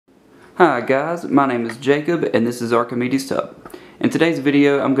Hi guys, my name is Jacob and this is Archimedes Tub. In today's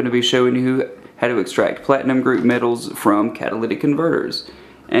video I'm going to be showing you how to extract platinum group metals from catalytic converters.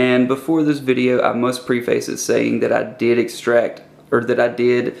 And before this video I must preface it saying that I did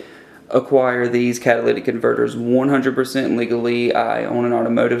acquire these catalytic converters 100% legally. I own an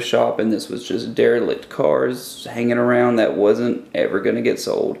automotive shop and this was just derelict cars hanging around that wasn't ever going to get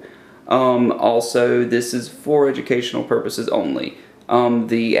sold. Also, this is for educational purposes only.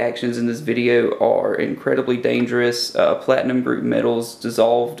 The actions in this video are incredibly dangerous. Platinum group metals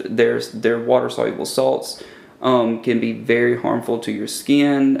dissolved, their water-soluble salts can be very harmful to your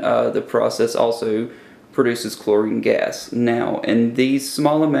skin. The process also produces chlorine gas. Now, in these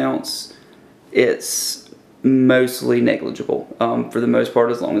small amounts, it's mostly negligible for the most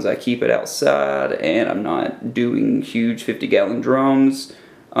part, as long as I keep it outside and I'm not doing huge 50-gallon drums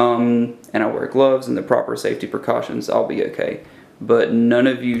and I wear gloves and the proper safety precautions, I'll be okay. But none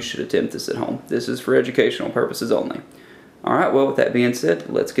of you should attempt this at home. This is for educational purposes only. Alright, well with that being said,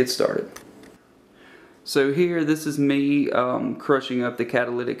 let's get started. So here, this is me crushing up the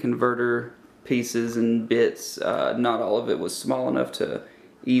catalytic converter pieces and bits. Not all of it was small enough to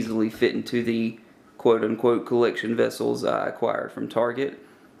easily fit into the quote-unquote collection vessels I acquired from Target.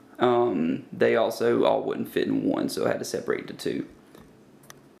 They also all wouldn't fit in one, so I had to separate into two.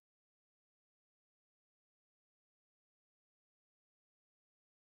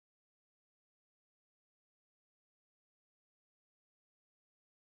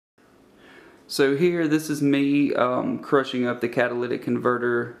 So here, this is me crushing up the catalytic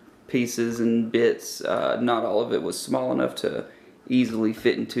converter pieces and bits. Not all of it was small enough to easily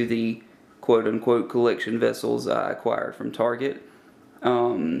fit into the quote-unquote collection vessels I acquired from Target.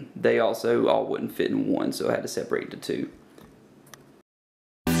 They also all wouldn't fit in one, so I had to separate into two.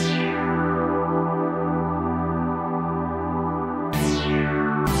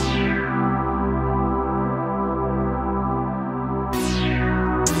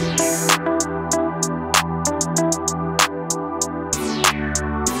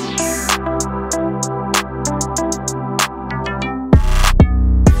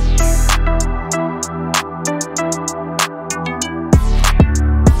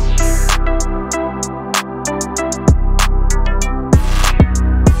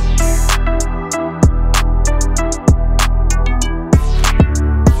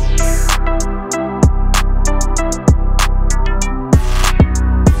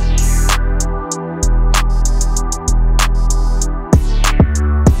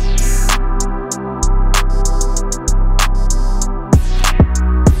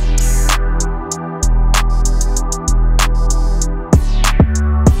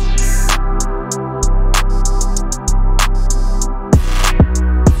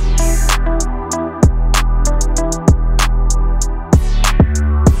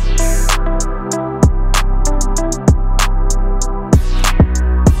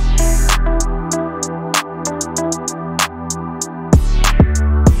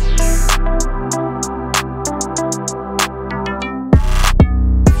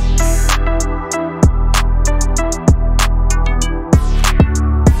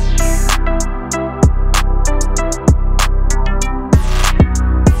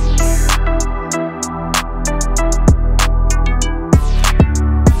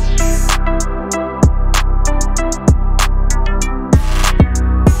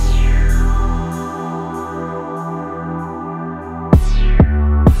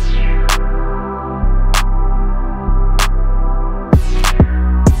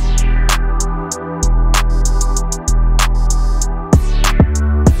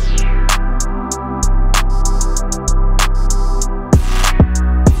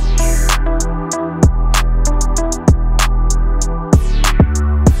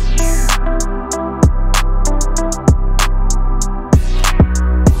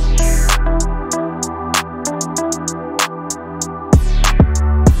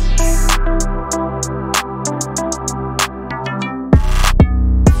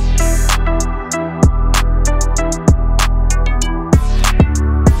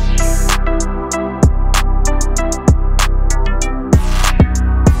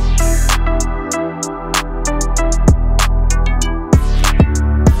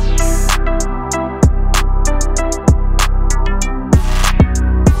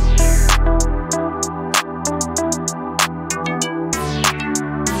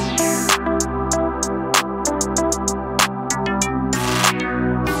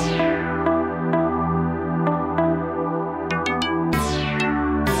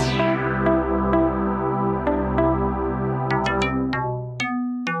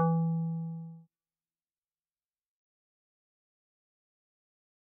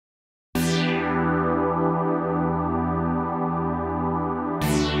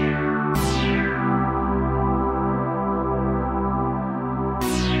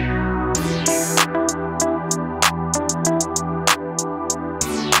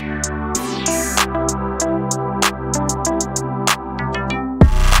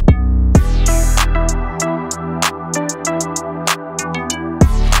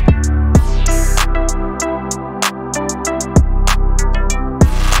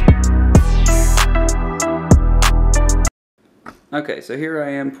 Okay, so here I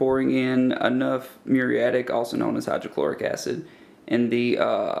am pouring in enough muriatic, also known as hydrochloric acid, in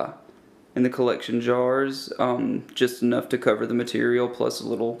the collection jars, just enough to cover the material, plus a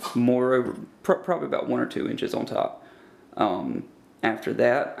little more over, probably about 1 or 2 inches on top. After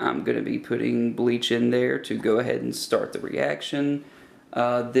that, I'm going to be putting bleach in there to go ahead and start the reaction.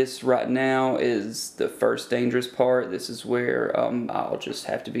 This right now is the first dangerous part. This is where I'll just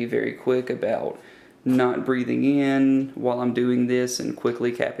have to be very quick about not breathing in while I'm doing this and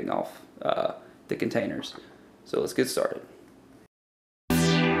quickly capping off the containers. So let's get started.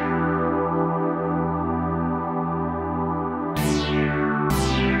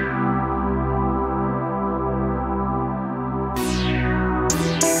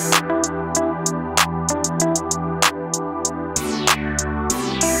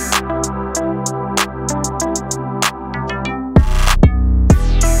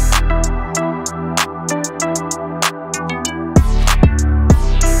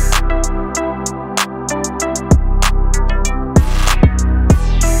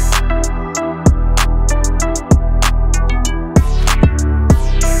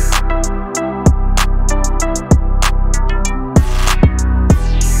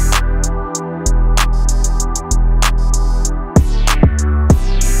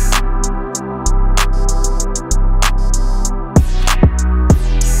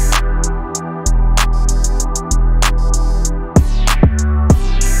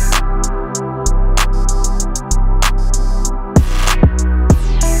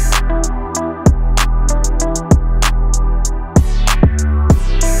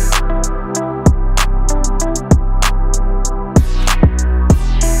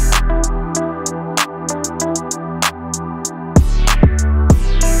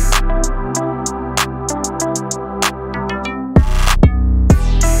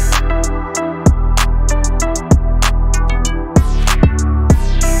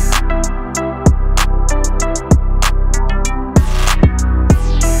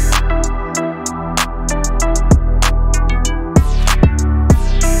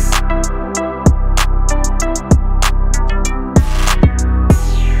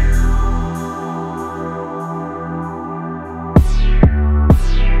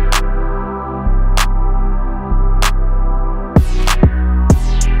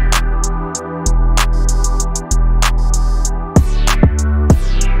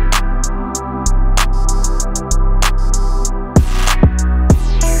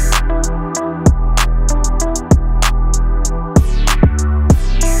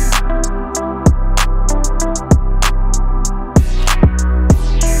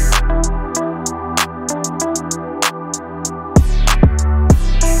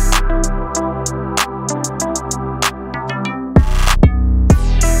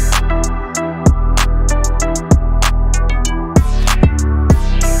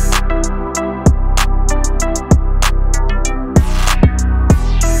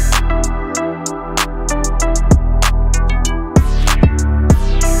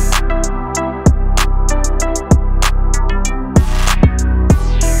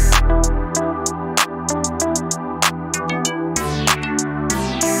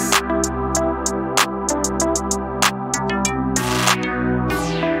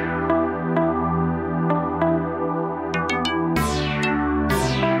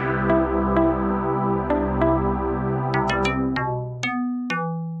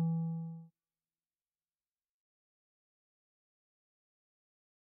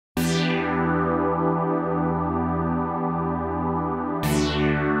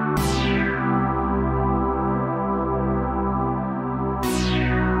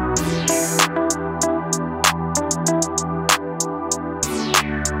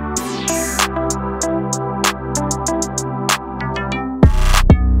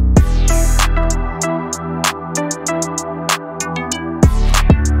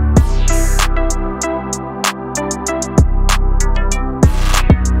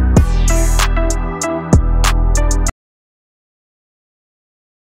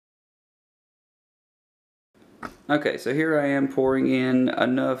 Okay, so here I am pouring in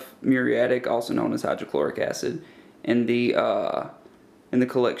enough muriatic, also known as hydrochloric acid, in the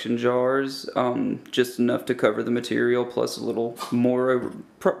collection jars, just enough to cover the material, plus a little more over,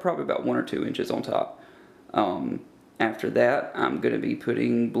 probably about 1 or 2 inches on top. After that, I'm going to be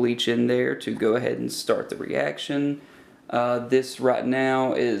putting bleach in there to go ahead and start the reaction. This right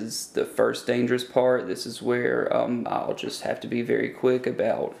now is the first dangerous part. This is where I'll just have to be very quick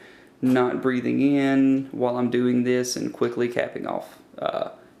about not breathing in while I'm doing this and quickly capping off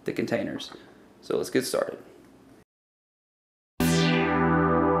the containers. So let's get started.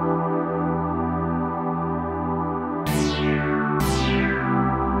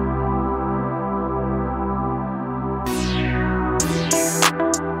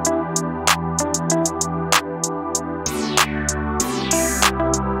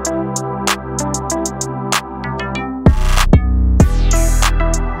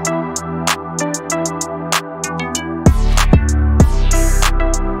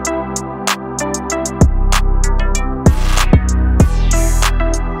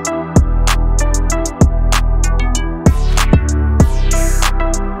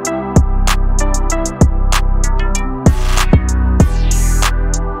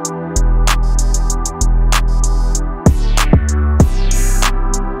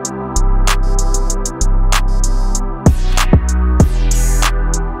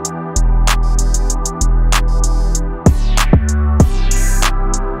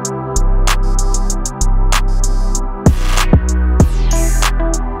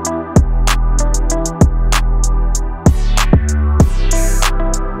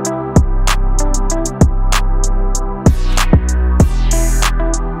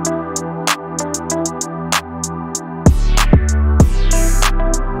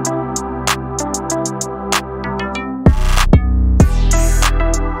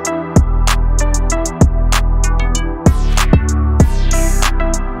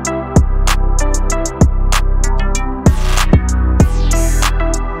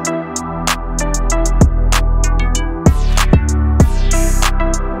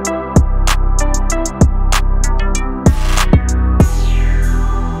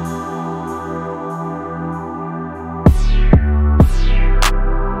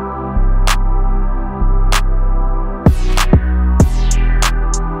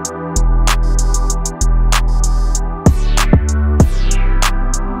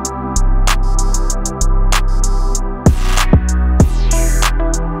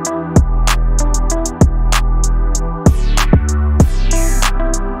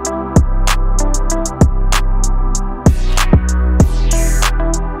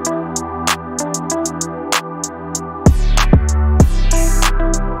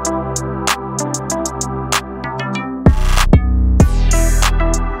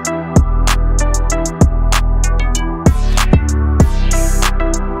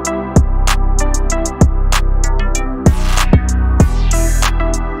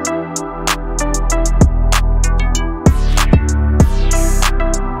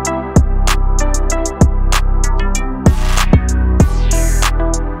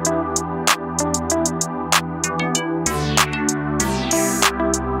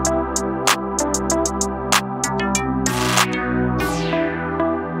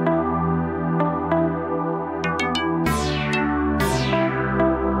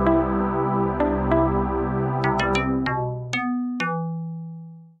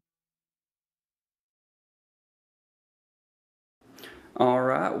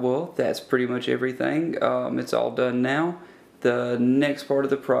 Alright, well, that's pretty much everything. It's all done now. The next part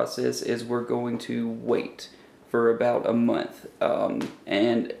of the process is we're going to wait for about a month.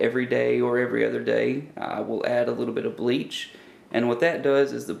 And every day or every other day, I will add a little bit of bleach. And what that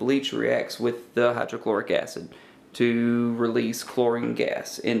does is the bleach reacts with the hydrochloric acid to release chlorine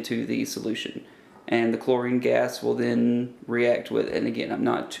gas into the solution. And the chlorine gas will then react with, and again, I'm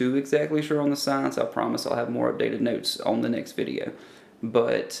not too exactly sure on the science. I promise I'll have more updated notes on the next video.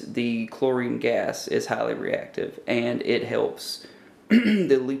 But the chlorine gas is highly reactive, and it helps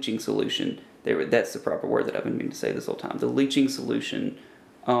the leaching solution. That's the proper word that I've been meaning to say this whole time. The leaching solution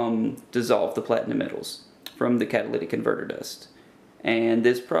dissolve the platinum metals from the catalytic converter dust. And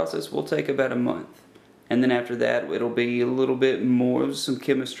this process will take about a month. And then after that, it'll be a little bit more, some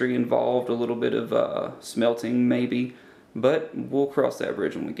chemistry involved, a little bit of smelting maybe. But we'll cross that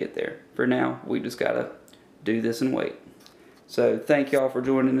bridge when we get there. For now, we just gotta do this and wait. So thank y'all for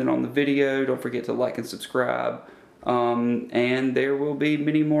joining in on the video. Don't forget to like and subscribe. And there will be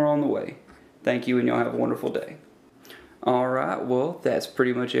many more on the way. Thank you, and y'all have a wonderful day. Alright, well, that's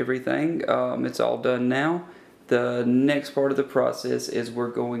pretty much everything. It's all done now. The next part of the process is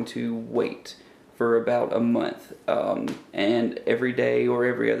we're going to wait for about a month. And every day or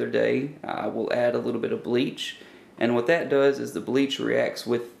every other day, I will add a little bit of bleach. And what that does is the bleach reacts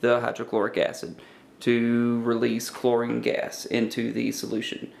with the hydrochloric acid to release chlorine gas into the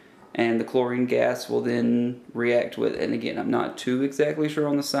solution. And the chlorine gas will then react with, and again, I'm not too exactly sure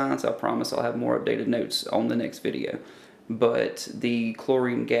on the science. I promise I'll have more updated notes on the next video. But the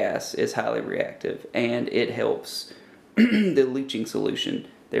chlorine gas is highly reactive, and it helps the leaching solution.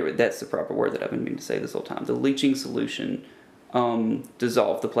 That's the proper word that I've been meaning to say this whole time. The leaching solution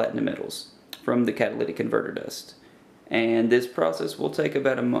dissolve the platinum metals from the catalytic converter dust. And this process will take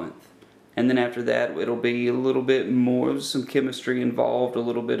about a month. And then after that, it'll be a little bit more, some chemistry involved, a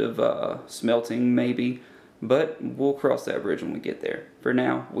little bit of smelting maybe. But we'll cross that bridge when we get there. For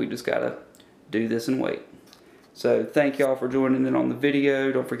now, we just gotta do this and wait. So thank y'all for joining in on the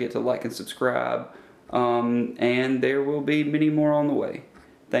video. Don't forget to like and subscribe. And there will be many more on the way.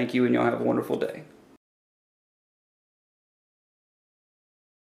 Thank you, and y'all have a wonderful day.